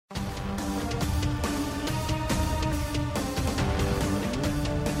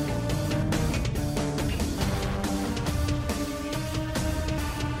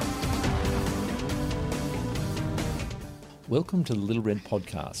Welcome to the Little Red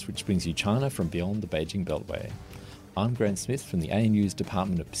Podcast, which brings you China from beyond the Beijing Beltway. I'm Grant Smith from the ANU's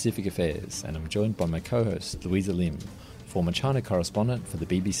Department of Pacific Affairs, and I'm joined by my co-host Louisa Lim, former China correspondent for the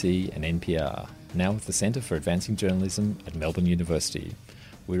BBC and NPR, now with the Centre for Advancing Journalism at Melbourne University.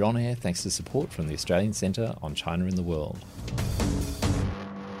 We're on air thanks to support from the Australian Centre on China in the World.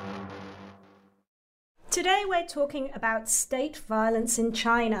 Today we're talking about state violence in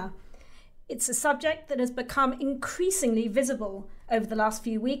China. It's a subject that has become increasingly visible over the last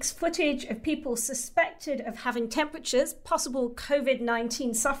few weeks. Footage of people suspected of having temperatures, possible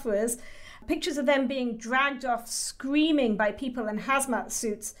COVID-19 sufferers, pictures of them being dragged off screaming by people in hazmat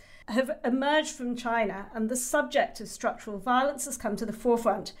suits have emerged from China, and the subject of structural violence has come to the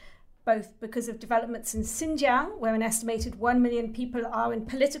forefront, both because of developments in Xinjiang, where an estimated 1 million people are in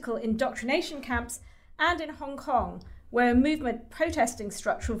political indoctrination camps, and in Hong Kong, where a movement protesting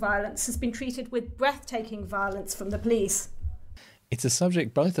structural violence has been treated with breathtaking violence from the police. It's a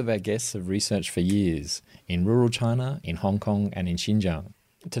subject both of our guests have researched for years, in rural China, in Hong Kong and in Xinjiang.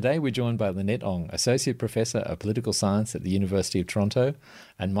 Today we're joined by Lynette Ong, Associate Professor of Political Science at the University of Toronto,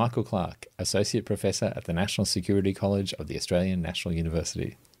 and Michael Clark, Associate Professor at the National Security College of the Australian National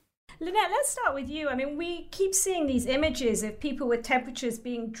University. Lynette, let's start with you. I mean, we keep seeing these images of people with temperatures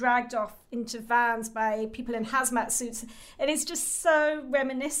being dragged off into vans by people in hazmat suits. It is just so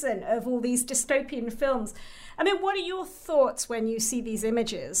reminiscent of all these dystopian films. I mean, what are your thoughts when you see these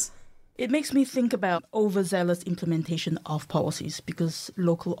images? It makes me think about overzealous implementation of policies, because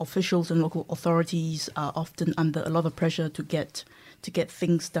local officials and local authorities are often under a lot of pressure to get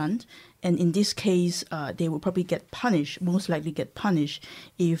things done. And in this case, they will probably most likely get punished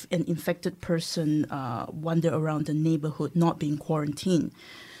if an infected person wander around the neighborhood not being quarantined.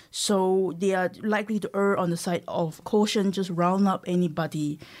 So they are likely to err on the side of caution, just round up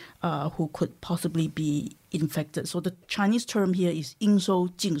anybody who could possibly be infected. So the Chinese term here is 应收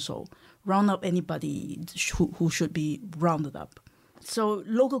尽收, round up anybody who should be rounded up. So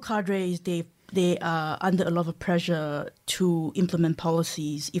local cadres, they are under a lot of pressure to implement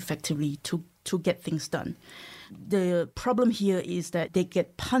policies effectively to get things done. The problem here is that they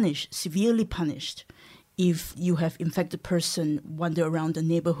get punished, severely punished, if you have infected person wander around the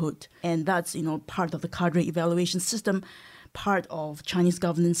neighborhood. And that's, part of the cadre evaluation system, part of Chinese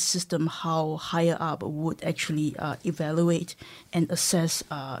governance system, how higher up would actually evaluate and assess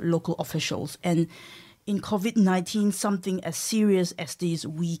local officials. And in COVID-19, something as serious as this,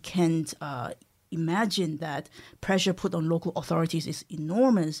 we can't imagine that pressure put on local authorities is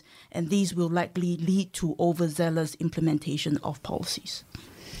enormous, and these will likely lead to overzealous implementation of policies.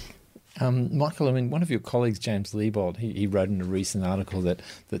 Michael, I mean, one of your colleagues, James Liebold, he wrote in a recent article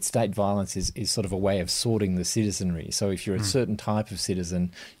that state violence is sort of a way of sorting the citizenry. So if you're a certain type of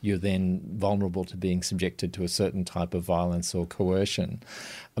citizen, you're then vulnerable to being subjected to a certain type of violence or coercion.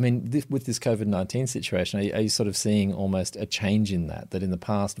 I mean, with this COVID-19 situation, are you sort of seeing almost a change in that in the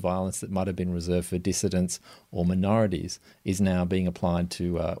past, violence that might have been reserved for dissidents or minorities is now being applied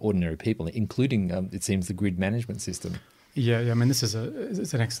to ordinary people, including, it seems, the grid management system? Yeah, I mean, this is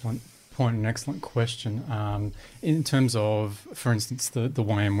an excellent point, an excellent question. In terms of, for instance, the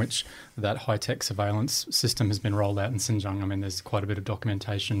way in which that high-tech surveillance system has been rolled out in Xinjiang, I mean, there's quite a bit of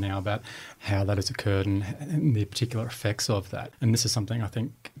documentation now about how that has occurred and the particular effects of that. And this is something I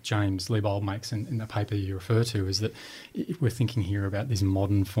think James Liebold makes in the paper you refer to, is that if we're thinking here about these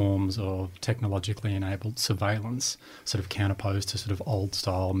modern forms of technologically enabled surveillance, sort of counterposed to sort of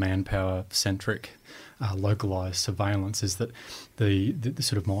old-style manpower-centric localised surveillance, is that the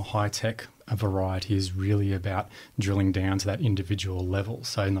sort of more high-tech variety is really about drilling down to that individual level.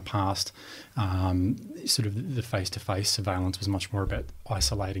 So in the past, sort of the face-to-face surveillance was much more about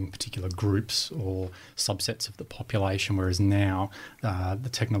isolating particular groups or subsets of the population, whereas now the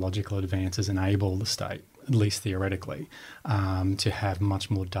technological advances enable the state, at least theoretically, to have much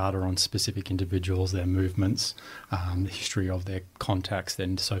more data on specific individuals, their movements, the history of their contacts, their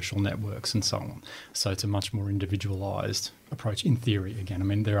social networks and so on. So it's a much more individualised approach in theory. Again, I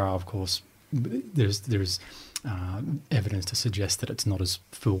mean, there are, of course, there's evidence to suggest that it's not as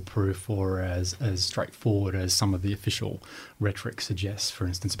foolproof or as straightforward as some of the official rhetoric suggests, for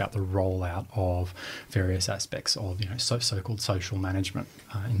instance, about the rollout of various aspects of so-called social management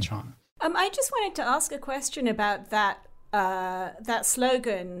in China. I just wanted to ask a question about that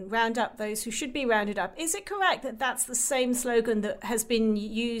slogan, round up those who should be rounded up. Is it correct that that's the same slogan that has been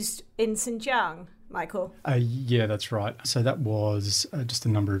used in Xinjiang? Michael? Yeah, that's right. So that was just a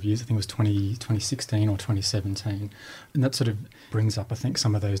number of years. I think it was 2016 or 2017. And that sort of brings up, I think,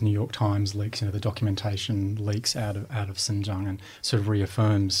 some of those New York Times leaks, the documentation leaks out of Xinjiang, and sort of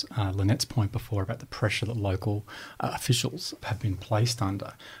reaffirms Lynette's point before about the pressure that local officials have been placed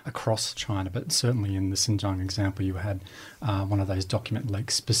under across China. But certainly in the Xinjiang example, you had one of those document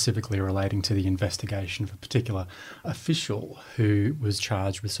leaks specifically relating to the investigation of a particular official who was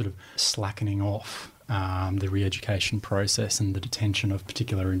charged with sort of slackening off the re-education process and the detention of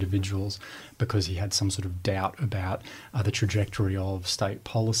particular individuals because he had some sort of doubt about the trajectory of state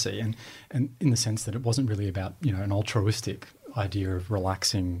policy, and in the sense that it wasn't really about an altruistic idea of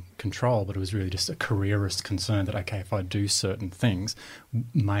relaxing control, but it was really just a careerist concern that, okay, if I do certain things,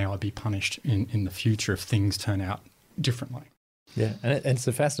 may I be punished in the future if things turn out differently. Yeah, and it's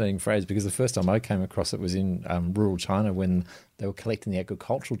a fascinating phrase because the first time I came across it was in rural China when they were collecting the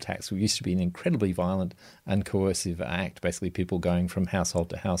agricultural tax, which used to be an incredibly violent and coercive act, basically people going from household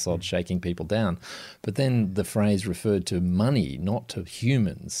to household, shaking people down. But then the phrase referred to money, not to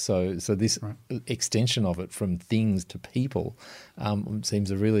humans. So this extension of it from things to people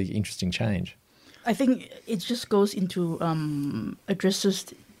seems a really interesting change. I think it just goes into addresses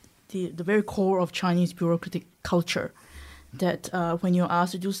the very core of Chinese bureaucratic culture, that when you're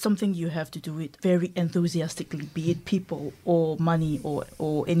asked to do something, you have to do it very enthusiastically, be it people or money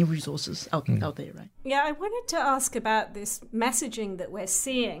or any resources out there, right? Yeah, I wanted to ask about this messaging that we're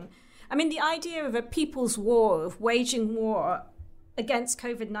seeing. I mean, the idea of a people's war, of waging war against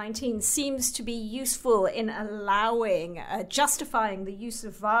COVID-19 seems to be useful in allowing, justifying the use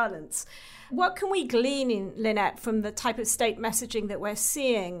of violence. What can we glean, Lynette, from the type of state messaging that we're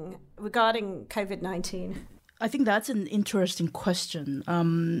seeing regarding COVID-19? I think that's an interesting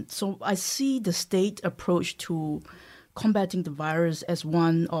question. So I see the state approach to combating the virus as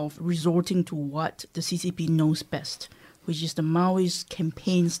one of resorting to what the CCP knows best, which is the Maoist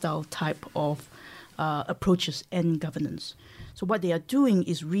campaign-style type of approaches and governance. So what they are doing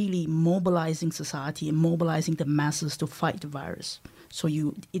is really mobilizing society and mobilizing the masses to fight the virus. So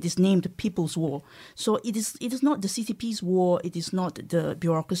it is named the People's War. So it is not the CCP's war, it is not the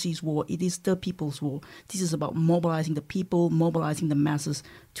bureaucracy's war, it is the people's war. This is about mobilizing the people, mobilizing the masses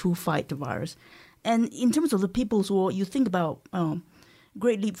to fight the virus. And in terms of the People's War, you think about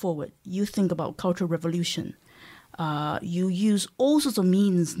Great Leap Forward, you think about Cultural Revolution. You use all sorts of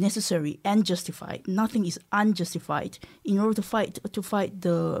means necessary and justified. Nothing is unjustified in order to fight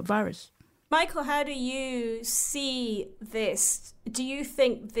the virus. Michael, how do you see this? Do you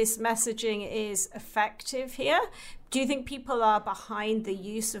think this messaging is effective here? Do you think people are behind the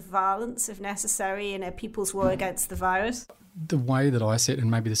use of violence, if necessary, in a people's war against the virus? The way that I see it, and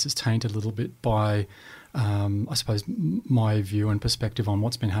maybe this is tainted a little bit by, I suppose, my view and perspective on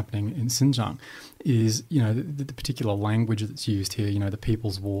what's been happening in Xinjiang, is, the particular language that's used here, the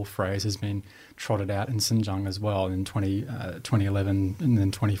People's War phrase has been trotted out in Xinjiang as well. In 2011 and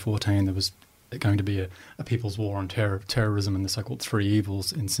then 2014, there was going to be a People's War on terrorism and the so-called three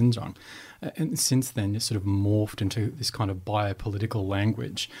evils in Xinjiang. And since then, it's sort of morphed into this kind of biopolitical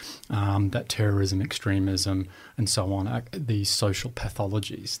language, that terrorism, extremism, and so on are these social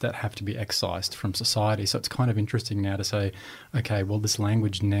pathologies that have to be excised from society. So it's kind of interesting now to say, okay, well, this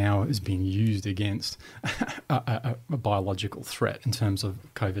language now is being used against a biological threat in terms of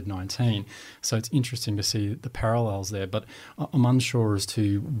COVID-19. So it's interesting to see the parallels there, but I'm unsure as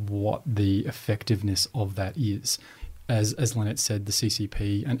to what the effectiveness of that is. As Lynette said, the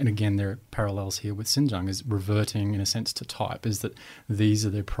CCP, and again there are parallels here with Xinjiang, is reverting in a sense to type, is that these are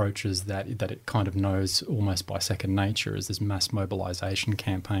the approaches that it kind of knows almost by second nature, as this mass mobilisation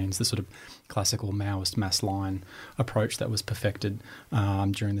campaigns, the sort of classical Maoist mass line approach that was perfected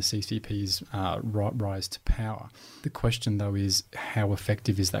during the CCP's rise to power. The question though is, how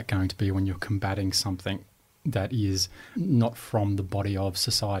effective is that going to be when you're combating something that is not from the body of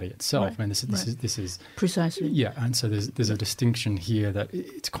society itself? Right. I mean, this is precisely. Yeah, and so there's a distinction here that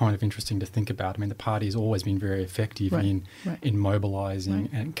it's kind of interesting to think about. I mean, the party has always been very effective in mobilising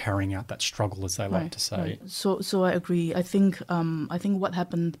and carrying out that struggle, as they like to say. Right. So I agree. I think what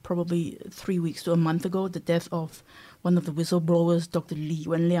happened probably 3 weeks to a month ago, the death of one of the whistleblowers, Dr. Li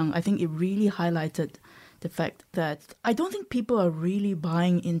Wenliang, I think it really highlighted the fact that I don't think people are really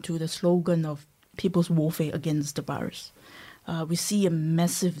buying into the slogan of people's warfare against the virus. We see a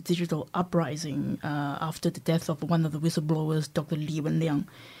massive digital uprising after the death of one of the whistleblowers, Dr. Li Wenliang.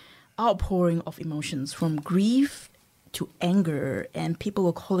 Outpouring of emotions from grief to anger, and people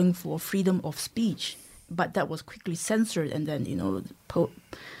were calling for freedom of speech, but that was quickly censored, and then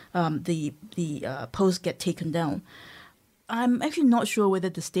the posts get taken down. I'm actually not sure whether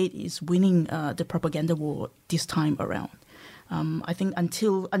the state is winning the propaganda war this time around. I think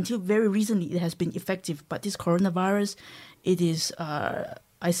until very recently it has been effective, but this coronavirus, it is.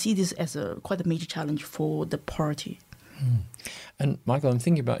 I see this as quite a major challenge for the party. And Michael, I'm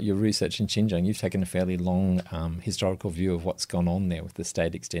thinking about your research in Xinjiang. You've taken a fairly long historical view of what's gone on there with the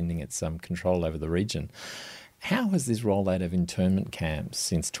state extending its control over the region. How has this rollout of internment camps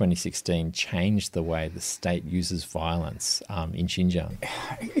since 2016 changed the way the state uses violence in Xinjiang?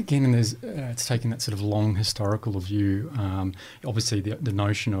 Again, it's taking that sort of long historical view. Obviously, the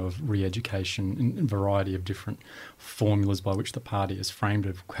notion of re-education in a variety of different formulas by which the party has framed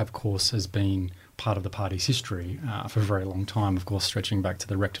it, of course, has been part of the party's history for a very long time, of course, stretching back to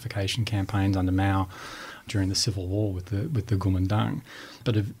the rectification campaigns under Mao during the Civil War with the Kuomintang.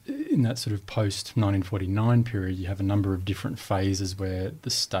 But in that sort of post-1949 period, you have a number of different phases where the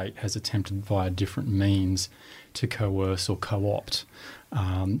state has attempted via different means to coerce or co-opt,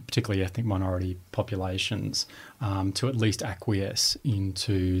 particularly ethnic minority populations, to at least acquiesce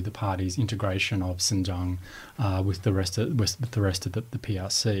into the party's integration of Xinjiang with the rest of the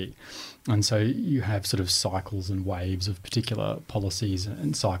PRC. And so you have sort of cycles and waves of particular policies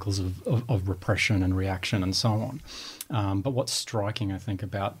and cycles of repression and reaction and so on. But what's striking, I think,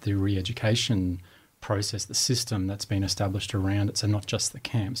 about the re-education process, the system that's been established around it, so not just the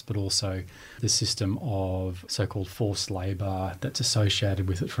camps, but also the system of so-called forced labour that's associated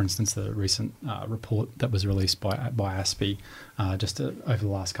with it. For instance, the recent report that was released by ASPI over the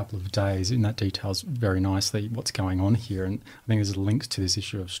last couple of days, and that details very nicely what's going on here. And I think there's links to this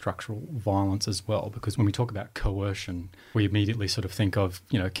issue of structural violence as well, because when we talk about coercion, we immediately sort of think of,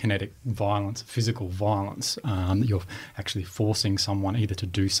 kinetic violence, physical violence, that you're actually forcing someone either to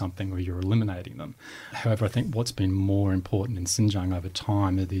do something or you're eliminating them. However, I think what's been more important in Xinjiang over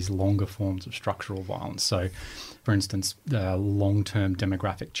time are these longer forms of structural violence. So, for instance, the long-term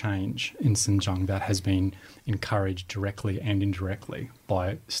demographic change in Xinjiang that has been encouraged directly and indirectly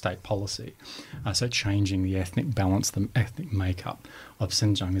by state policy. So changing the ethnic balance, the ethnic makeup of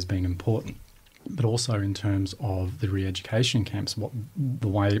Xinjiang has been important. But also in terms of the re-education camps,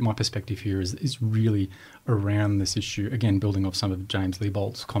 my perspective here is really around this issue, again, building off some of James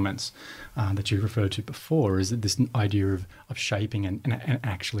Liebold's comments that you referred to before, is that this idea of shaping and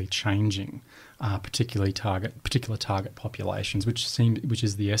actually changing particular target populations, which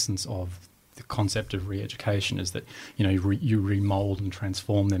is the essence of the concept of re-education, is that you remold and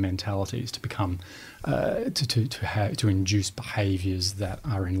transform their mentalities to become to induce behaviours that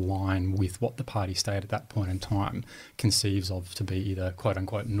are in line with what the party state at that point in time conceives of to be either quote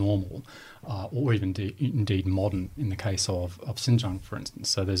unquote normal or even indeed modern in the case of Xinjiang, for instance.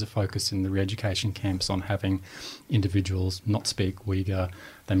 So there's a focus in the re-education camps on having individuals not speak Uyghur,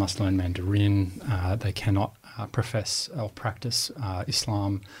 they must learn Mandarin, they cannot profess or practice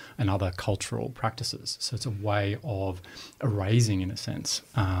Islam and other cultural practices. So it's a way of erasing, in a sense,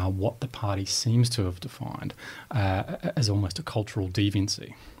 what the party seems to have defined as almost a cultural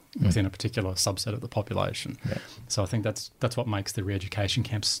deviancy within a particular subset of the population. Yeah. So I think that's what makes the re-education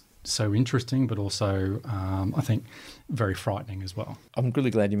camps so interesting, but also, I think, very frightening as well. I'm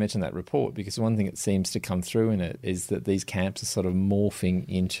really glad you mentioned that report, because one thing that seems to come through in it is that these camps are sort of morphing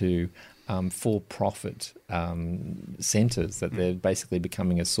into for-profit centres, that they're basically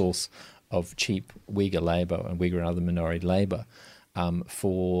becoming a source of cheap Uyghur labour and Uyghur and other minority labour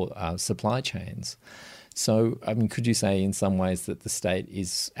for supply chains. So, could you say in some ways that the state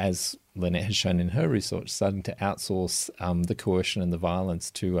is, as Lynette has shown in her research, starting to outsource the coercion and the violence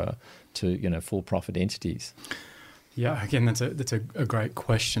to for-profit entities? Yeah, again, that's a great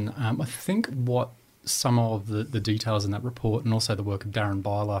question. I think what some of the details in that report, and also the work of Darren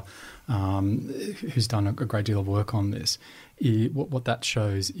Byler, who's done a great deal of work on this, what that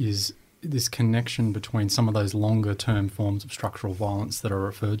shows is this connection between some of those longer-term forms of structural violence that are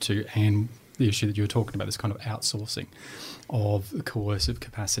referred to and the issue that you were talking about, this kind of outsourcing of the coercive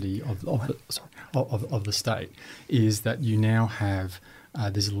capacity of the state, is that you now have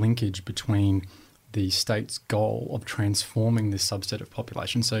this linkage between the state's goal of transforming this subset of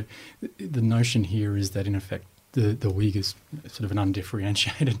population. So the notion here is that, in effect, the Uyghurs, sort of an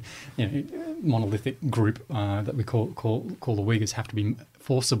undifferentiated, monolithic group that we call the Uyghurs, have to be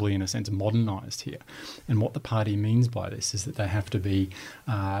forcibly, in a sense, modernised here. And what the party means by this is that they have to be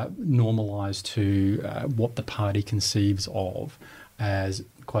normalised to what the party conceives of as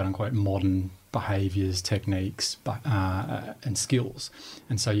quote-unquote modern behaviours, techniques and skills.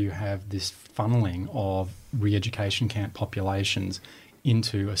 And so you have this funneling of re-education camp populations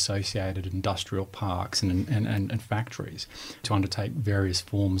into associated industrial parks and factories to undertake various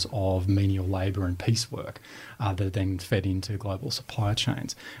forms of menial labour and piecework that are then fed into global supply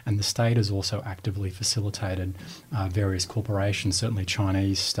chains. And the state has also actively facilitated various corporations, certainly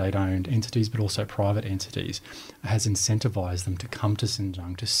Chinese state-owned entities, but also private entities, has incentivised them to come to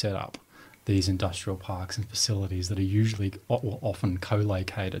Xinjiang to set up these industrial parks and facilities that are usually or often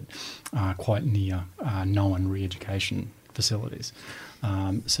co-located quite near known re-education facilities.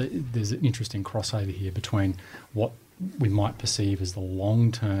 So there's an interesting crossover here between what we might perceive as the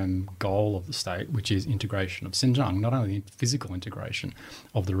long-term goal of the state, which is integration of Xinjiang, not only the physical integration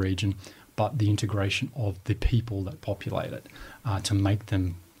of the region, but the integration of the people that populate it to make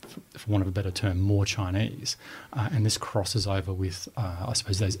them, for want of a better term, more Chinese. And this crosses over with, I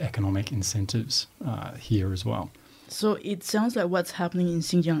suppose, those economic incentives here as well. So it sounds like what's happening in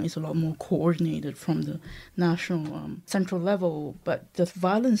Xinjiang is a lot more coordinated from the national central level, but the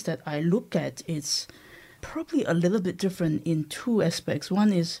violence that I look at is probably a little bit different in two aspects.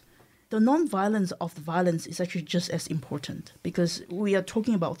 One is the non-violence of the violence is actually just as important because we are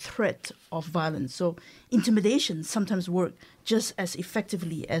talking about threat of violence. So intimidation sometimes works just as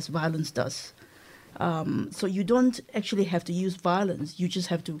effectively as violence does. So you don't actually have to use violence. You just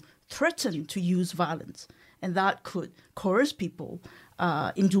have to threaten to use violence. And that could coerce people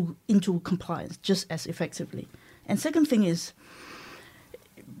into compliance just as effectively. And second thing is,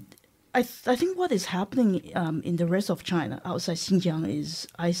 I think what is happening in the rest of China outside Xinjiang is,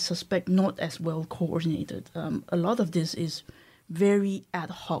 I suspect, not as well coordinated. A lot of this is very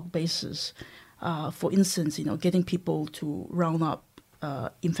ad hoc basis. For instance, getting people to round up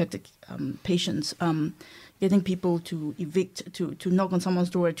infected patients, getting people to evict, to knock on someone's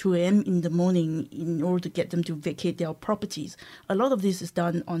door at 2 a.m. in the morning in order to get them to vacate their properties. A lot of this is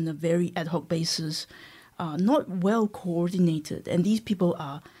done on a very ad hoc basis, not well coordinated. And these people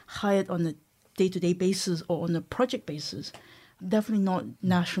are hired on a day-to-day basis or on a project basis, definitely not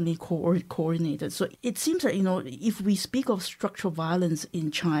nationally coordinated. So it seems that, if we speak of structural violence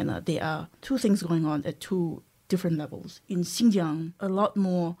in China, there are two things going on at two different levels. In Xinjiang, a lot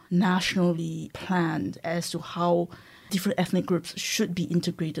more nationally planned as to how different ethnic groups should be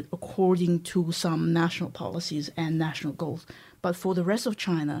integrated according to some national policies and national goals. But for the rest of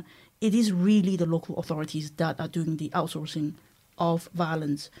China, it is really the local authorities that are doing the outsourcing of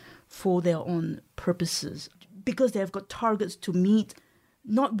violence for their own purposes because they've got targets to meet,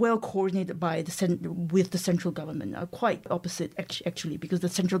 not well coordinated by with the central government. Quite opposite, actually, because the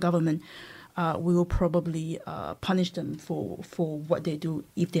central government will probably punish them for what they do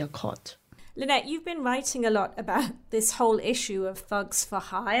if they are caught. Lynette, you've been writing a lot about this whole issue of thugs for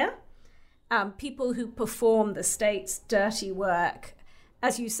hire, people who perform the state's dirty work.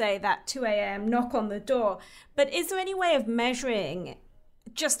 As you say, that 2 a.m. knock on the door. But is there any way of measuring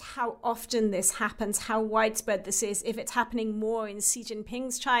just how often this happens, how widespread this is, if it's happening more in Xi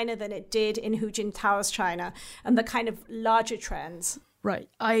Jinping's China than it did in Hu Jintao's China, and the kind of larger trends? Right.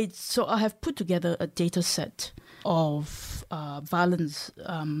 So I have put together a data set of violence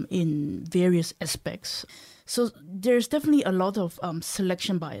in various aspects. So there's definitely a lot of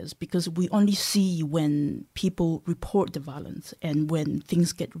selection bias because we only see when people report the violence and when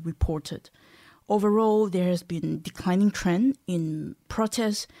things get reported. Overall, there has been declining trend in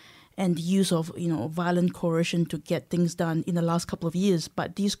protests and the use of violent coercion to get things done in the last couple of years.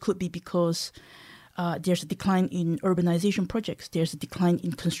 But these could be because there's a decline in urbanization projects, there's a decline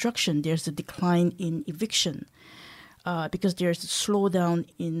in construction, there's a decline in eviction, because there's a slowdown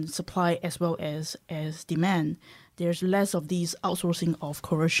in supply as well as demand. There's less of these outsourcing of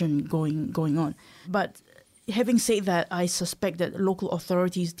coercion going on. But having said that, I suspect that local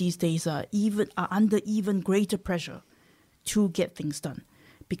authorities these days are under even greater pressure to get things done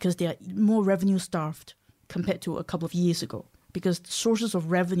because they are more revenue starved compared to a couple of years ago. Because sources of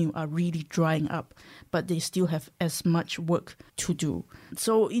revenue are really drying up, but they still have as much work to do.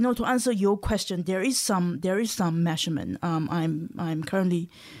 So, to answer your question, there is some measurement. I'm currently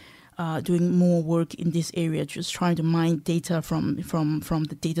doing more work in this area, just trying to mine data from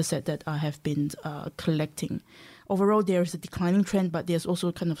the data set that I have been collecting. Overall, there is a declining trend, but there's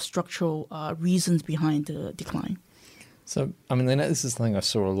also kind of structural reasons behind the decline. So, this is something I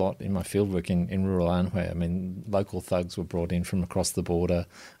saw a lot in my fieldwork in rural Anhui. Local thugs were brought in from across the border,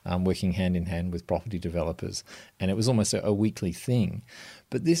 working hand in hand with property developers, and it was almost a weekly thing.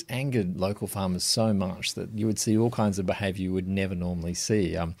 But this angered local farmers so much that you would see all kinds of behaviour you would never normally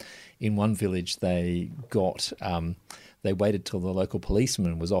see. In one village, they waited till the local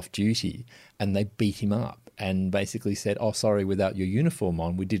policeman was off duty and they beat him up. and basically said, "Oh, sorry, without your uniform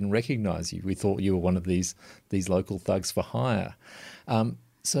on, we didn't recognise you. We thought you were one of these local thugs for hire."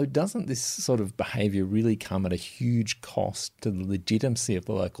 So doesn't this sort of behaviour really come at a huge cost to the legitimacy of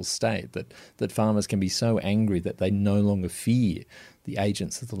the local state, that farmers can be so angry that they no longer fear the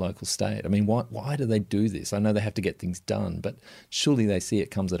agents of the local state? I mean, why do they do this? I know they have to get things done, but surely they see it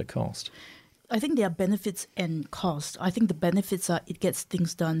comes at a cost. I think there are benefits and costs. I think the benefits are it gets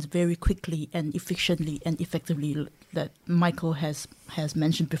things done very quickly and efficiently and effectively, that Michael has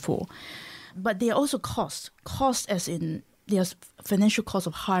mentioned before. But there are also costs. Costs as in there's financial cost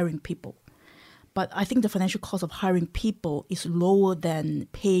of hiring people. But I think the financial cost of hiring people is lower than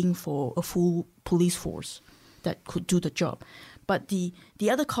paying for a full police force that could do the job. But the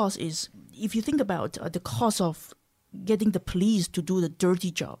other cost is, if you think about the cost of getting the police to do the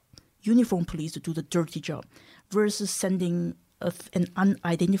dirty job, uniformed police to do the dirty job, versus sending an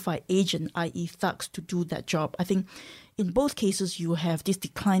unidentified agent, i.e. thugs, to do that job. I think in both cases you have this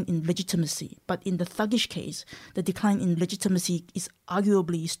decline in legitimacy. But in the thuggish case, the decline in legitimacy is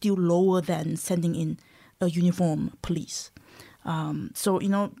arguably still lower than sending in a uniformed police. So,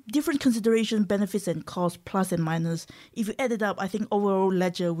 different consideration, benefits and costs, plus and minus. If you add it up, I think overall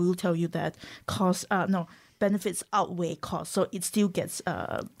ledger will tell you that benefits outweigh costs. So it still gets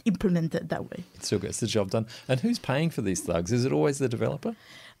implemented that way. It still gets the job done. And who's paying for these thugs? Is it always the developer?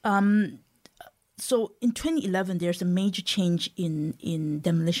 So in 2011, there's a major change in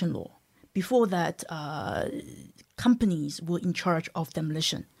demolition law. Before that, companies were in charge of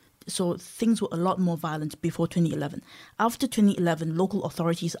demolition. So things were a lot more violent before 2011. After 2011, local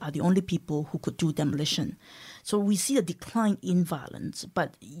authorities are the only people who could do demolition. So we see a decline in violence,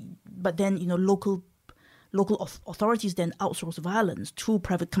 but then local authorities then outsource violence to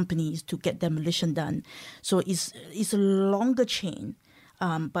private companies to get demolition done. So it's a longer chain,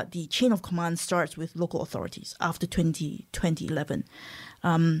 but the chain of command starts with local authorities after 2011.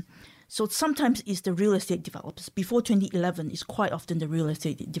 So sometimes it's the real estate developers. Before 2011, it's quite often the real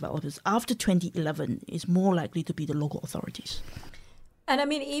estate developers. After 2011, it's more likely to be the local authorities. And I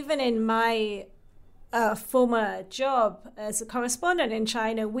mean, even in my former job as a correspondent in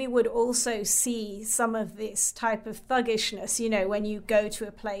China, we would also see some of this type of thuggishness, when you go to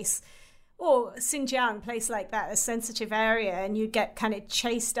a place, or Xinjiang, a place like that, a sensitive area, and you get kind of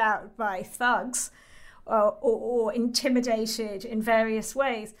chased out by thugs or intimidated in various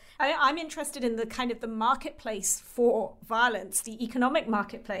ways. I'm interested in the kind of the marketplace for violence, the economic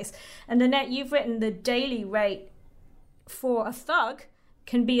marketplace. And Annette, you've written the daily rate for a thug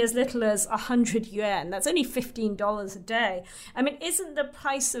can be as little as 100 yuan. That's only $15 a day. I mean, isn't the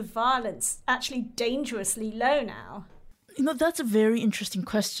price of violence actually dangerously low now? That's a very interesting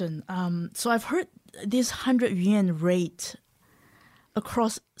question. So I've heard this 100 yuan rate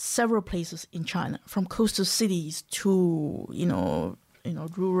across several places in China, from coastal cities to,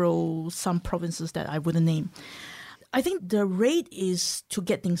 rural, some provinces that I wouldn't name. I think the rate is to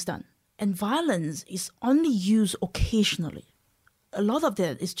get things done. And violence is only used occasionally. A lot of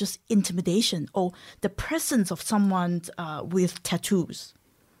that is just intimidation or the presence of someone with tattoos.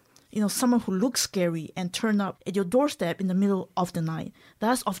 Someone who looks scary and turn up at your doorstep in the middle of the night.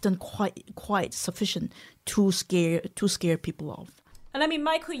 That's often quite sufficient to scare people off. And I mean,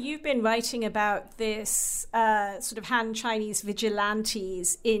 Michael, you've been writing about this sort of Han Chinese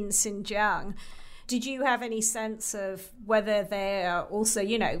vigilantes in Xinjiang. Did you have any sense of whether they're also,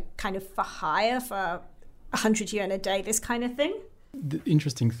 kind of for hire for 100 yuan a day, this kind of thing? The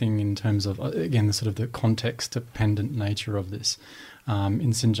interesting thing in terms of, again, the sort of the context-dependent nature of this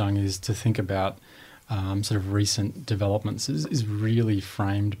in Xinjiang is to think about sort of recent developments is really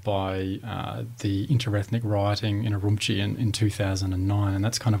framed by the interethnic rioting in Urumqi in 2009, and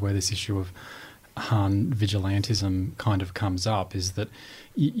that's kind of where this issue of Han vigilantism kind of comes up, is that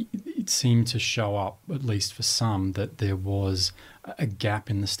it seemed to show up, at least for some, that there was a gap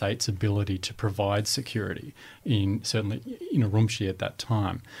in the state's ability to provide security, certainly in Urumqi at that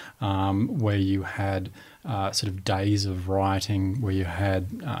time, where you had sort of days of rioting, where you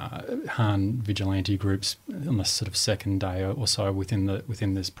had Han vigilante groups on the sort of second day or so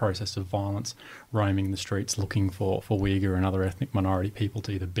within this process of violence, roaming the streets looking for Uyghur and other ethnic minority people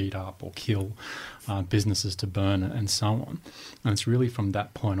to either beat up or kill, businesses to burn, and so on. And it's really from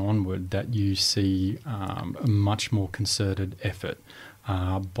that point onward that you see a much more concerted effort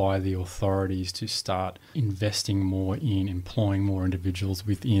by the authorities to start investing more in employing more individuals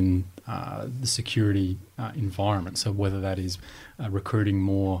within the security environment. So whether that is recruiting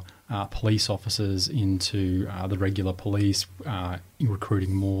more police officers into the regular police,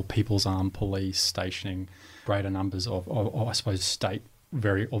 recruiting more People's Armed Police, stationing greater numbers of I suppose,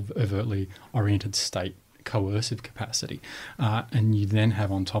 very overtly oriented state coercive capacity. And you then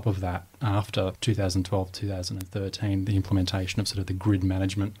have on top of that, after 2012, 2013, the implementation of sort of the grid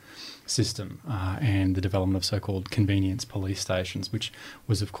management system and the development of so-called convenience police stations, which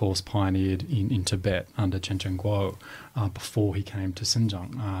was, of course, pioneered in Tibet under Chen Zhengguo before he came to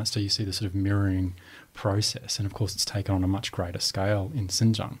Xinjiang. So you see the sort of mirroring process, and of course it's taken on a much greater scale in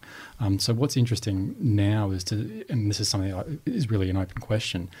Xinjiang. So what's interesting now is and this is something that is really an open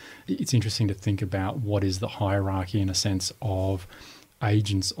question, it's interesting to think about what is the hierarchy in a sense of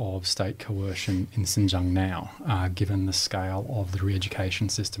agents of state coercion in Xinjiang now, given the scale of the re-education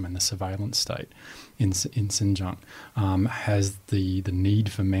system and the surveillance state in Xinjiang. Has the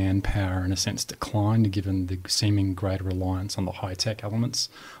need for manpower, in a sense, declined given the seeming greater reliance on the high-tech elements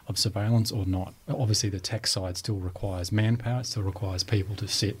of surveillance or not? Obviously, the tech side still requires manpower, it still requires people to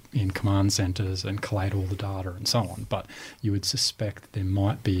sit in command centres and collate all the data and so on, but you would suspect that there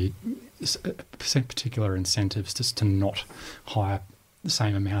might be particular incentives just to not hire the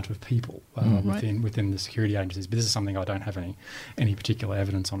same amount of people within the security agencies. But this is something I don't have any particular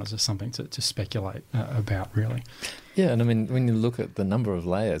evidence on. It's just something to speculate about, really. Yeah, and I mean, when you look at the number of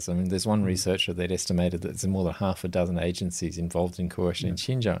layers, I mean, there's one researcher that estimated that there's more than half a dozen agencies involved in coercion in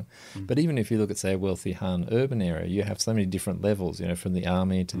Xinjiang. But even if you look at, say, a wealthy Han urban area, you have so many different levels, from the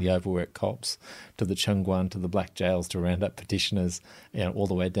army to the overworked cops, to the Chengguan, to the black jails, to round up petitioners, all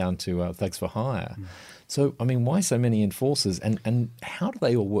the way down to thugs for hire. So, I mean, why so many enforcers, and how do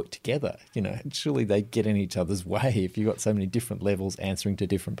they all work together? Surely they get in each other's way if you've got so many different levels answering to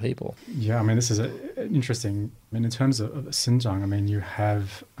different people. Yeah, I mean, this is an interesting. I mean, in terms of Xinjiang, I mean, you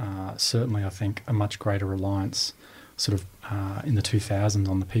have certainly, I think, a much greater reliance, sort of in the 2000s,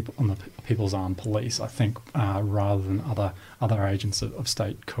 on the People's Armed Police. I think rather than other agents of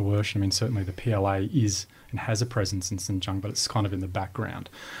state coercion. I mean, certainly the PLA is and has a presence in Xinjiang, but it's kind of in the background.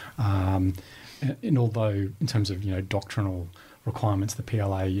 And although, in terms of doctrinal requirements, the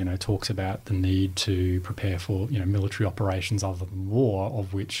PLA talks about the need to prepare for military operations other than war,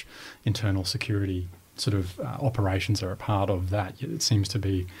 of which internal security sort of operations are a part of that. It seems to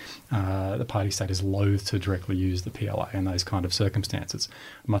be the party state is loath to directly use the PLA in those kind of circumstances,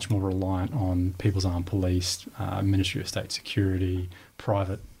 much more reliant on People's Armed Police, Ministry of State Security,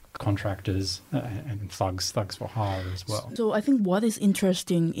 private contractors and thugs for hire as well. So I think what is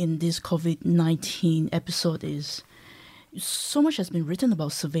interesting in this COVID-19 episode is so much has been written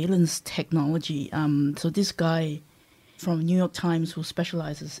about surveillance technology. So this guy from New York Times who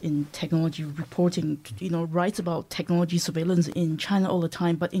specializes in technology reporting, writes about technology surveillance in China all the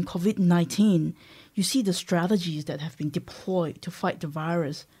time. But in COVID-19, you see the strategies that have been deployed to fight the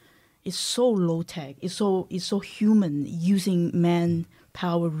virus. It's so low tech. It's so human, using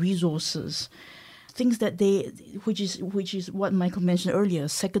manpower resources, things that which is what Michael mentioned earlier,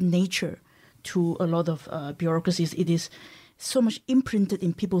 second nature to a lot of bureaucracies. It is so much imprinted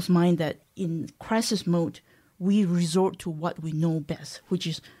in people's mind that in crisis mode, we resort to what we know best, which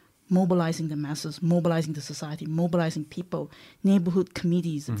is mobilizing the masses, mobilizing the society, mobilizing people, neighborhood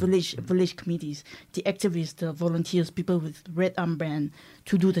committees, village committees, the activists, the volunteers, people with red armband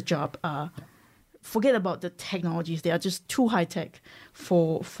to do the job. Forget about the technologies; they are just too high tech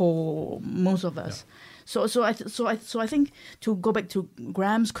for most of us. Yeah. So I think, to go back to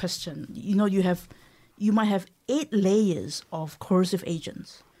Graham's question, you might have 8 layers of coercive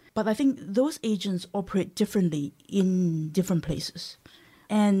agents, but I think those agents operate differently in different places,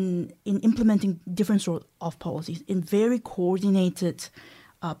 and in implementing different sort of policies in very coordinated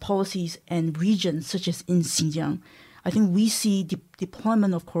policies and regions, such as in Xinjiang. I think we see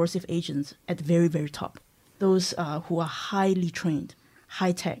deployment of coercive agents at the very, very top. Those who are highly trained,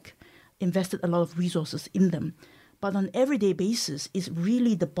 high-tech, invested a lot of resources in them. But on an everyday basis, it's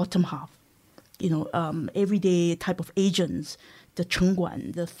really the bottom half. Everyday type of agents, the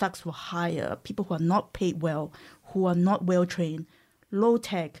Chengguan, the thugs for hire, people who are not paid well, who are not well-trained,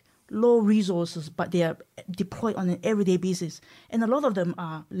 low-tech, low resources, but they are deployed on an everyday basis. And a lot of them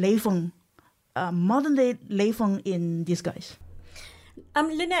are Leifeng, modern-day Leifeng in disguise.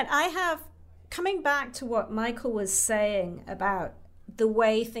 Lynette, coming back to what Michael was saying about the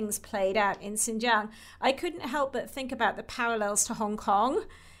way things played out in Xinjiang, I couldn't help but think about the parallels to Hong Kong,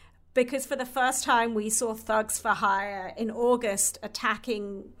 because for the first time we saw thugs for hire in August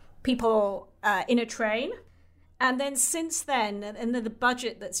attacking people in a train. And then since then, in the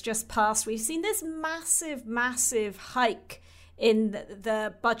budget that's just passed, we've seen this massive, massive hike in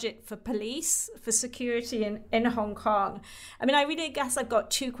the budget for police, for security in Hong Kong. I mean, I really guess I've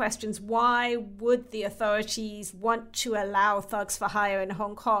got 2 questions. Why would the authorities want to allow thugs for hire in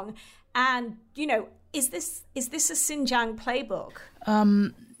Hong Kong? And, is this a Xinjiang playbook?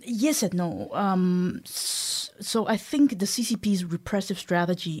 Yes and no. So I think the CCP's repressive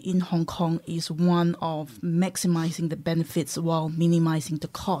strategy in Hong Kong is one of maximizing the benefits while minimizing the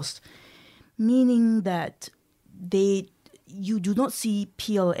cost, meaning that you do not see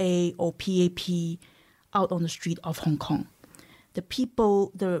PLA or PAP out on the street of Hong Kong. The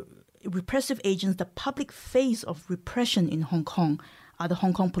people, the repressive agents, the public face of repression in Hong Kong are the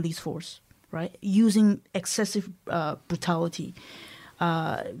Hong Kong police force, right? Using excessive brutality.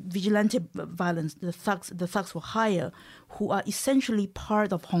 Vigilante violence, the thugs for hire, who are essentially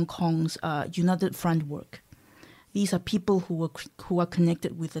part of Hong Kong's United Front work. These are people who are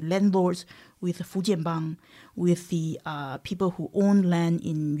connected with the landlords, with the Fujian Bang, with the people who own land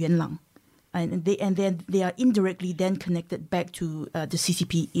in Yuanlang, and then they are indirectly then connected back to the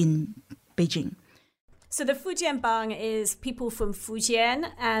CCP in Beijing. So the Fujian Bang is people from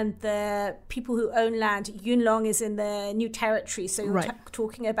Fujian, and the people who own land, Yunlong, is in the New Territory. So you're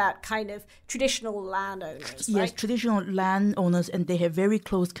talking about kind of traditional landowners, right? Yes, traditional landowners, and they have very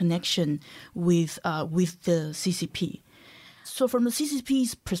close connection with the CCP. So from the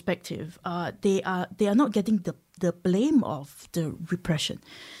CCP's perspective, they are not getting the blame of the repression.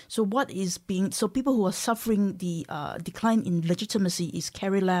 So people who are suffering the decline in legitimacy is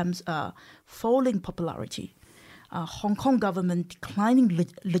Carrie Lam's falling popularity, Hong Kong government declining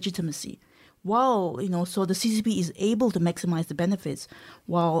legitimacy, while so the CCP is able to maximize the benefits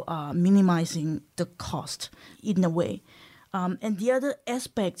while minimizing the cost in a way. And the other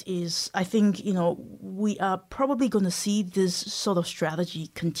aspect is, I think, we are probably going to see this sort of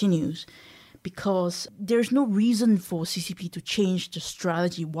strategy continues, because there's no reason for CCP to change the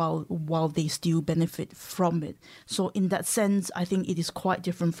strategy while they still benefit from it. So in that sense, I think it is quite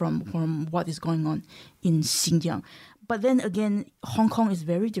different from what is going on in Xinjiang. But then again, Hong Kong is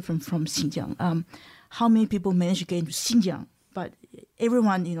very different from Xinjiang. How many people manage to get into Xinjiang? But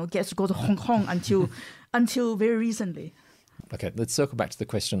everyone, gets to go to Hong Kong until very recently. Okay, let's circle back to the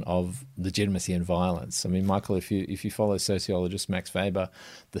question of legitimacy and violence. I mean, Michael, if you follow sociologist Max Weber,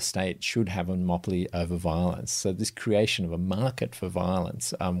 the state should have a monopoly over violence. So this creation of a market for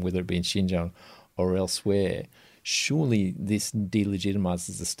violence, whether it be in Xinjiang or elsewhere, surely this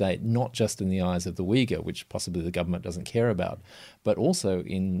delegitimizes the state, not just in the eyes of the Uyghur, which possibly the government doesn't care about, but also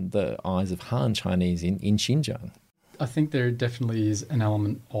in the eyes of Han Chinese in Xinjiang. I think there definitely is an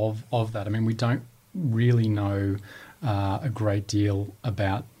element of that. I mean, we don't really know a great deal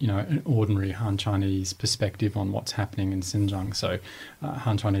about, an ordinary Han Chinese perspective on what's happening in Xinjiang. So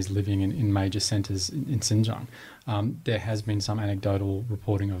Han Chinese living in major centres in Xinjiang. There has been some anecdotal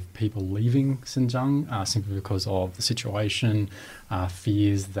reporting of people leaving Xinjiang simply because of the situation,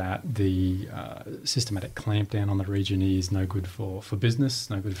 fears that the systematic clampdown on the region is no good for business,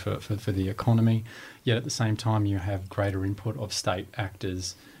 no good for the economy. Yet at the same time, you have greater input of state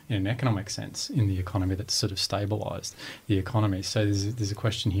actors in an economic sense in the economy that's sort of stabilised the economy. So there's a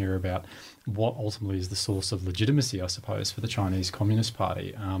question here about what ultimately is the source of legitimacy, I suppose, for the Chinese Communist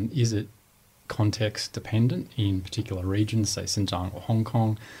Party. Is it context dependent in particular regions, say Xinjiang or Hong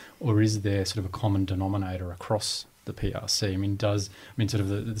Kong, or is there sort of a common denominator across the PRC?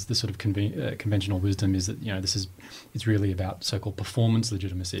 The sort of conventional wisdom is that it's really about so-called performance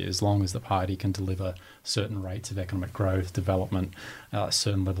legitimacy. As long as the party can deliver certain rates of economic growth, development,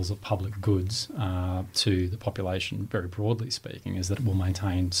 certain levels of public goods to the population, very broadly speaking, is that it will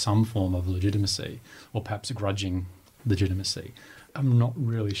maintain some form of legitimacy, or perhaps a grudging legitimacy. I'm not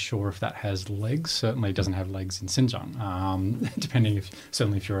really sure if that has legs. Certainly it doesn't have legs in Xinjiang,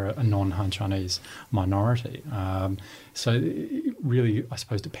 certainly if you're a non-Han Chinese minority. So it really, I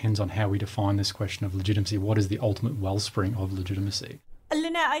suppose, depends on how we define this question of legitimacy. What is the ultimate wellspring of legitimacy?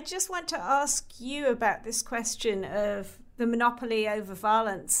 Lynette, I just want to ask you about this question of the monopoly over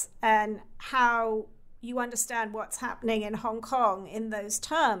violence and how you understand what's happening in Hong Kong in those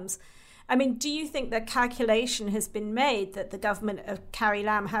terms. I mean, do you think that calculation has been made that the government of Carrie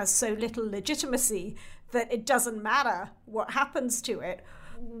Lam has so little legitimacy that it doesn't matter what happens to it?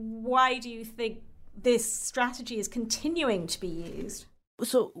 Why do you think this strategy is continuing to be used?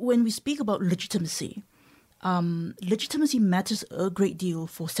 So when we speak about legitimacy, legitimacy matters a great deal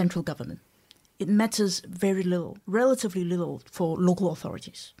for central government. It matters very little, relatively little, for local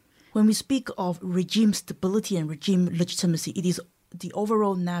authorities. When we speak of regime stability and regime legitimacy, it is the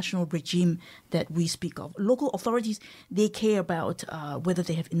overall national regime that we speak of. Local authorities, they care about whether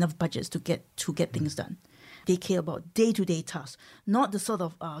they have enough budgets to get things done. They care about day-to-day tasks, not the sort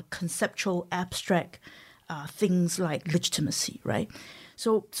of conceptual, abstract things like legitimacy, right?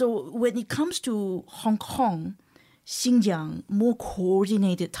 So when it comes to Hong Kong, Xinjiang, more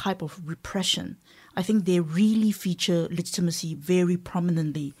coordinated type of repression, I think they really feature legitimacy very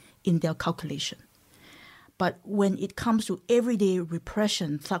prominently in their calculation. But when it comes to everyday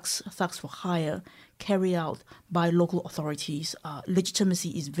repression, thugs for hire, carried out by local authorities, legitimacy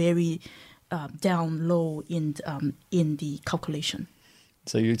is very down low in the calculation.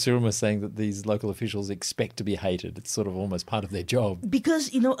 So you're almost saying that these local officials expect to be hated. It's sort of almost part of their job.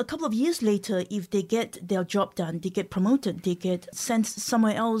 Because, a couple of years later, if they get their job done, they get promoted, they get sent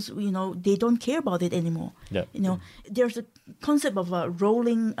somewhere else, they don't care about it anymore. Yeah. There's a concept of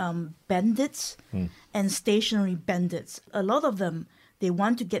rolling bandits and stationary bandits. A lot of them, they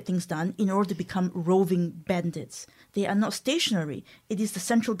want to get things done in order to become roving bandits. They are not stationary. It is the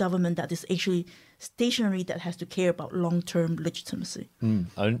central government that is actually stationary that has to care about long-term legitimacy.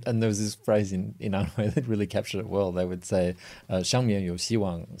 And there was this phrase in Anhui that really captured it well. They would say, 上面有希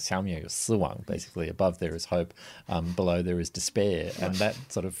望,下面有失望. Basically, above there is hope, below there is despair. And that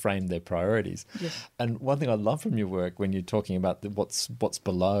sort of framed their priorities. Yes. And one thing I love from your work when you're talking about what's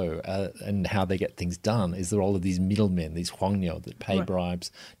below and how they get things done is there are all of these middlemen, these huangnyo that pay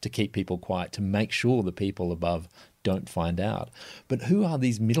bribes to keep people quiet, to make sure the people above don't find out. But who are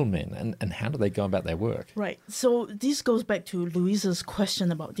these middlemen and how do they go about their work? Right. So this goes back to Louisa's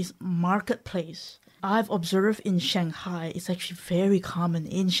question about this marketplace. I've observed in Shanghai, it's actually very common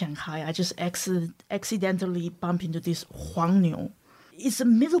in Shanghai. I just accidentally bump into this huangnyo. It's a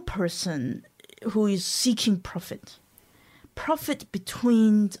middle person who is seeking profit. Profit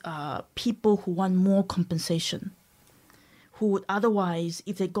between people who want more compensation, who would otherwise,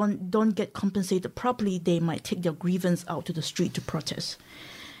 if they don't get compensated properly, they might take their grievance out to the street to protest.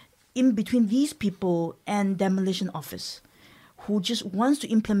 In between these people and demolition office, who just wants to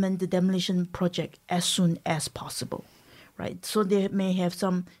implement the demolition project as soon as possible, right? So they may have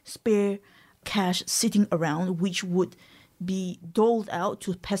some spare cash sitting around, which would be doled out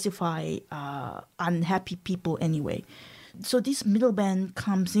to pacify unhappy people anyway. So this middleman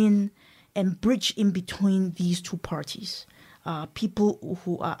comes in and bridge in between these two parties. People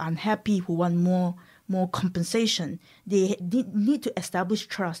who are unhappy, who want more compensation, they need to establish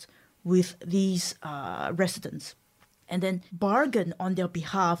trust with these residents and then bargain on their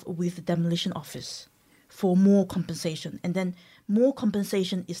behalf with the demolition office for more compensation. And then more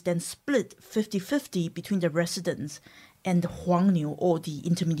compensation is then split 50-50 between the residents and the huangnyo or the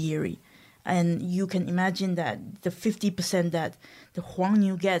intermediary. And you can imagine that the 50% that the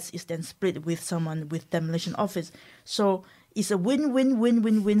huangnyo gets is then split with someone with demolition office. So it's a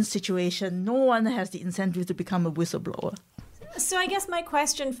win-win-win-win-win situation. No one has the incentive to become a whistleblower. So I guess my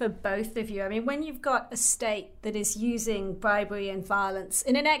question for both of you, I mean, when you've got a state that is using bribery and violence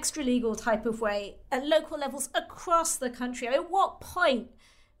in an extra-legal type of way at local levels across the country, at what point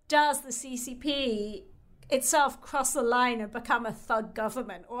does the CCP itself cross the line and become a thug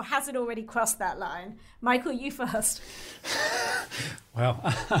government, or has it already crossed that line? Michael, you first. Well,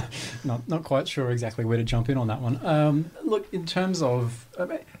 not quite sure exactly where to jump in on that one. Look, in terms of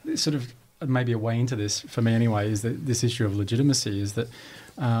sort of maybe a way into this, for me anyway, is that this issue of legitimacy is that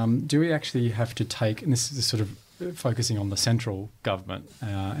do we actually have to take, and this is sort of focusing on the central government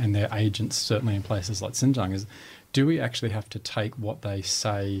and their agents, certainly in places like Xinjiang, is do we actually have to take what they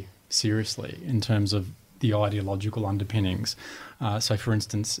say seriously in terms of the ideological underpinnings? So, for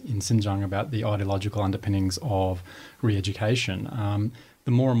instance, in Xinjiang, about the ideological underpinnings of re-education,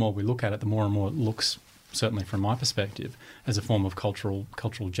 the more and more we look at it, the more and more it looks, certainly from my perspective, as a form of cultural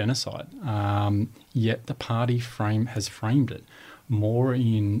genocide. Yet the party has framed it more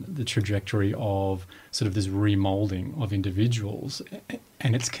in the trajectory of sort of this remoulding of individuals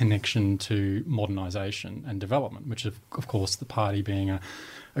and its connection to modernisation and development, which of course the party being a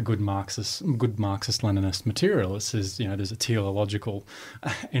good Marxist-Leninist materialist says, there's a teleological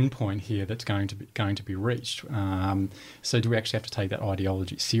endpoint here that's going to be reached. So do we actually have to take that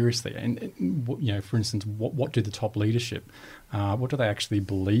ideology seriously? And for instance, what do the top leadership, what do they actually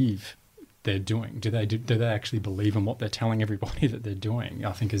believe they're doing? Do they actually believe in what they're telling everybody that they're doing?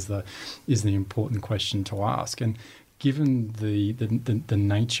 I think is the important question to ask. And given the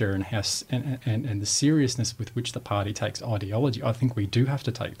nature and how and the seriousness with which the party takes ideology, I think we do have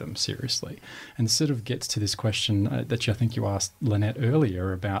to take them seriously. And it sort of gets to this question that I think you asked Lynette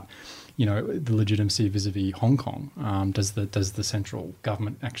earlier about, the legitimacy vis-a-vis Hong Kong. Does the central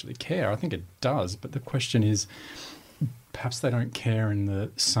government actually care? I think it does, but the question is, perhaps they don't care in the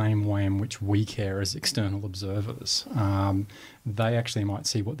same way in which we care as external observers. They actually might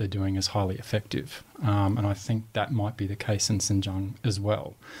see what they're doing as highly effective. And I think that might be the case in Xinjiang as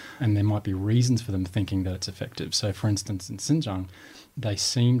well. And there might be reasons for them thinking that it's effective. So, for instance, in Xinjiang, they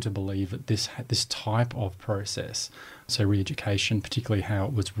seem to believe that this type of process, so re-education, particularly how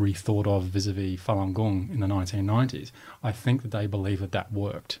it was rethought of vis-a-vis Falun Gong in the 1990s, I think that they believe that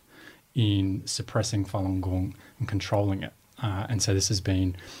worked in suppressing Falun Gong and controlling it. And so this has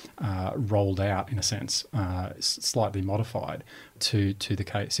been rolled out, in a sense, slightly modified to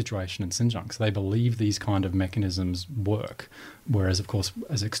the situation in Xinjiang. So they believe these kind of mechanisms work, whereas, of course,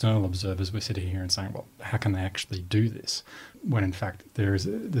 as external observers, we're sitting here and saying, well, how can they actually do this? When, in fact, there's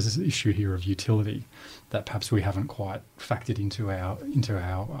this issue here of utility that perhaps we haven't quite factored into our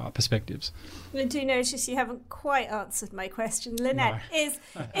perspectives. I do notice you haven't quite answered my question. Lynette,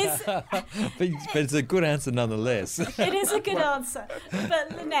 No. But it's a good answer nonetheless. It is a good answer.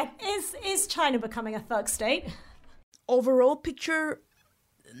 But Lynette, is China becoming a thug state? Overall picture,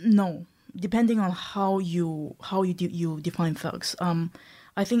 no. Depending on how you define thugs,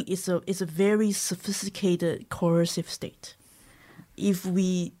 I think it's a very sophisticated coercive state. If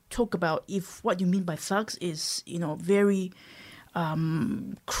we talk about if what you mean by thugs is very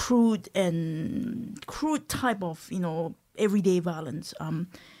crude type of everyday violence.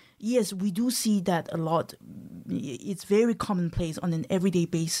 Yes, we do see that a lot. It's very commonplace on an everyday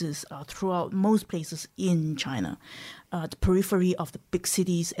basis throughout most places in China. The periphery of the big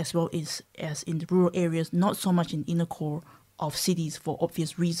cities as well as in the rural areas, not so much in inner core of cities for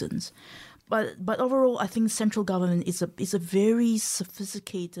obvious reasons. But overall, I think central government is a very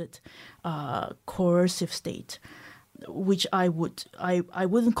sophisticated coercive state, which I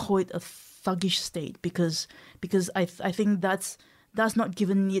wouldn't call it a thuggish state because I think that's not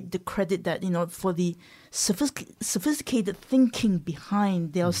given it the credit that for the sophisticated thinking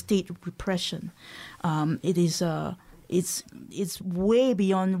behind their state repression. It's way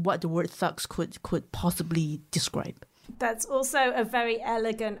beyond what the word thugs could possibly describe. That's also a very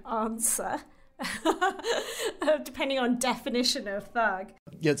elegant answer, depending on definition of thug.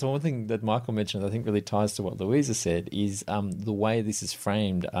 Yeah, so one thing that Michael mentioned I think really ties to what Louisa said is the way this is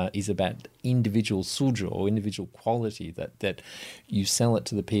framed is about individual suzhou, or individual quality, that you sell it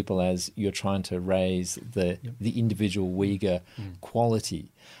to the people as you're trying to raise the individual Uyghur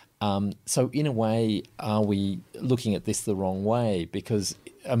quality. So in a way, are we looking at this the wrong way? Because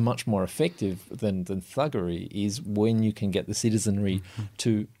a much more effective than thuggery is when you can get the citizenry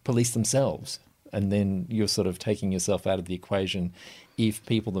to police themselves, and then you're sort of taking yourself out of the equation if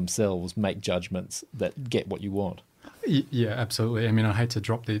people themselves make judgments that get what you want. Yeah, absolutely. I mean, I hate to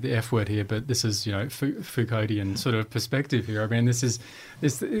drop the F word here, but this is Foucauldian sort of perspective here. I mean, this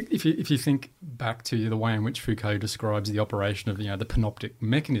if you think back to the way in which Foucault describes the operation of the panoptic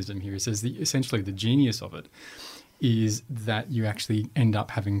mechanism here, he says essentially the genius of it is that you actually end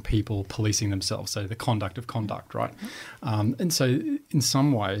up having people policing themselves, so the conduct of conduct, right? And so in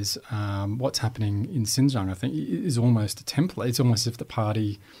some ways, what's happening in Xinjiang, I think, is almost a template. It's almost as if the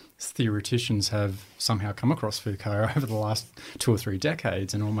party theoreticians have somehow come across Foucault over the last 2 or 3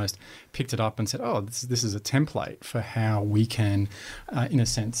 decades and almost picked it up and said, oh, this is a template for how we can, in a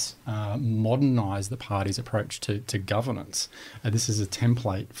sense, modernise the party's approach to governance. This is a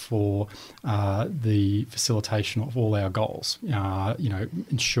template for the facilitation of all our goals,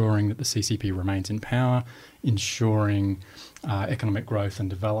 ensuring that the CCP remains in power, ensuring economic growth and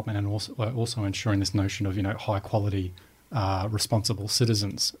development, and also ensuring this notion of high quality responsible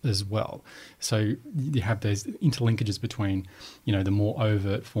citizens as well. So you have those interlinkages between, the more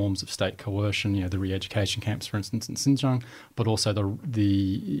overt forms of state coercion, the re-education camps, for instance, in Xinjiang, but also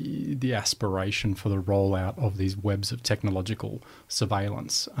the aspiration for the rollout of these webs of technological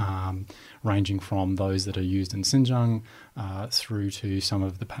surveillance, ranging from those that are used in Xinjiang through to some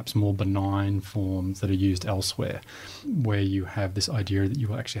of the perhaps more benign forms that are used elsewhere, where you have this idea that you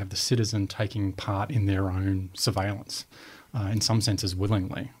will actually have the citizen taking part in their own surveillance. In some senses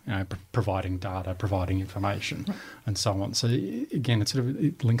willingly, providing data, providing information, and so on. So again,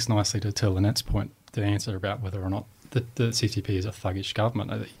 it links nicely to Lynette's point, the answer about whether or not the CCP is a thuggish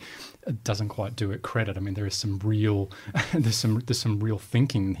government. It doesn't quite do it credit. I mean, there is some real, there's some real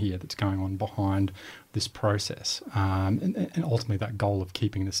thinking here that's going on behind this process, and ultimately that goal of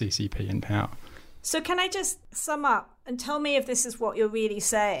keeping the CCP in power. So can I just sum up and tell me if this is what you're really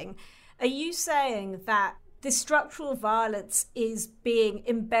saying? Are you saying that this structural violence is being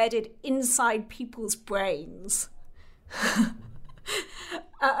embedded inside people's brains? And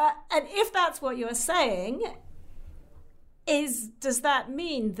if that's what you're saying, does that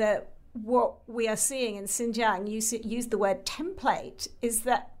mean that what we are seeing in Xinjiang, you use the word template, is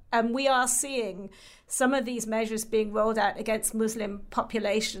that And we are seeing some of these measures being rolled out against Muslim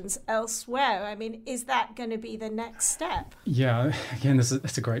populations elsewhere. I mean, is that going to be the next step? Yeah, again,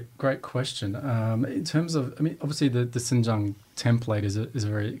 that's a great question. In terms of, I mean, obviously the Xinjiang template is a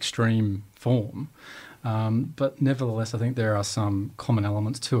very extreme form. But nevertheless, I think there are some common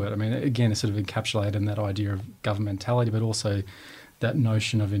elements to it. I mean, again, it's sort of encapsulated in that idea of governmentality, but also that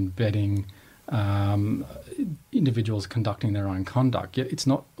notion of embedding individuals conducting their own conduct. Yet it's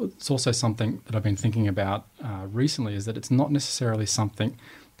also something that I've been thinking about recently, is that it's not necessarily something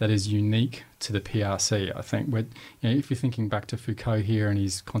that is unique to the PRC. I think if you're thinking back to Foucault here and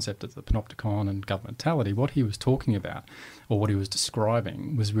his concept of the panopticon and governmentality, what he was talking about, or what he was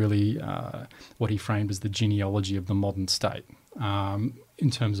describing, was really what he framed as the genealogy of the modern state,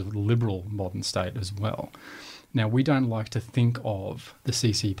 in terms of the liberal modern state as well. Now, we don't like to think of the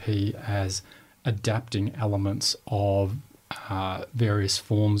CCP as adapting elements of various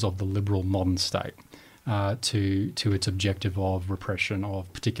forms of the liberal modern state to its objective of repression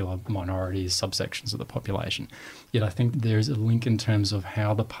of particular minorities, subsections of the population. Yet I think there's a link in terms of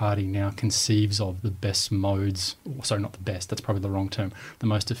how the party now conceives of the best modes, not the best, that's probably the wrong term, the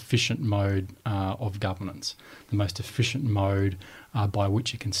most efficient mode of governance, the most efficient mode by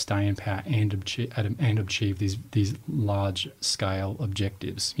which it can stay in power and achieve these large-scale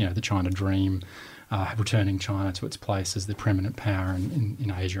objectives, the China dream, returning China to its place as the preeminent power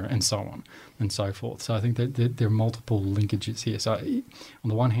in Asia, and so on and so forth. So I think that there are multiple linkages here. So on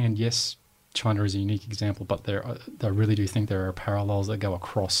the one hand, yes, China is a unique example, but I really do think there are parallels that go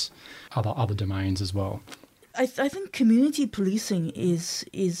across other domains as well. I think community policing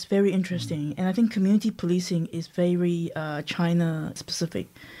is very interesting, and I think community policing is very China-specific.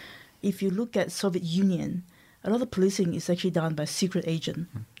 If you look at Soviet Union, a lot of policing is actually done by secret agent.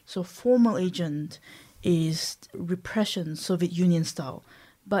 So formal agent is repression, Soviet Union style.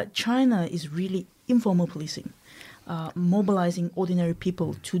 But China is really informal policing, mobilizing ordinary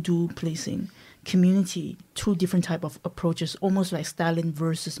people to do policing. Community, two different type of approaches, almost like Stalin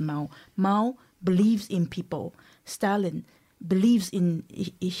versus Mao. Mao believes in people. Stalin believes in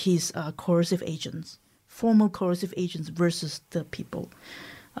his coercive agents, formal coercive agents versus the people,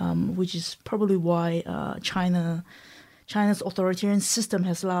 which is probably why China's authoritarian system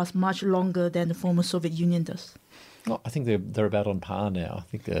has lasted much longer than the former Soviet Union does. Well, I think they're about on par now. I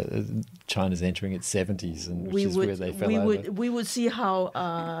think China's entering its 70s, and where they fell over. We would see how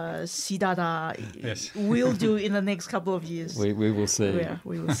Xi will do in the next couple of years. We will see. Yeah,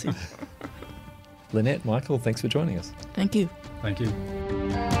 we will see. Lynette, Michael, thanks for joining us. Thank you. Thank you.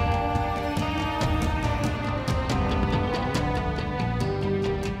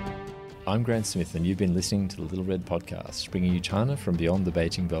 I'm Grant Smith, and you've been listening to the Little Red Podcast, bringing you China from beyond the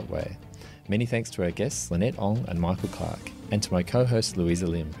Beijing Beltway. Many thanks to our guests, Lynette Ong and Michael Clark, and to my co-host, Louisa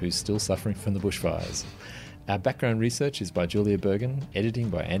Lim, who's still suffering from the bushfires. Our background research is by Julia Bergen, editing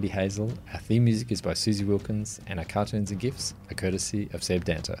by Andy Hazel, our theme music is by Susie Wilkins, and our cartoons and GIFs are courtesy of Seb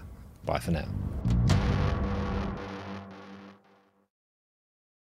Danter. Bye for now.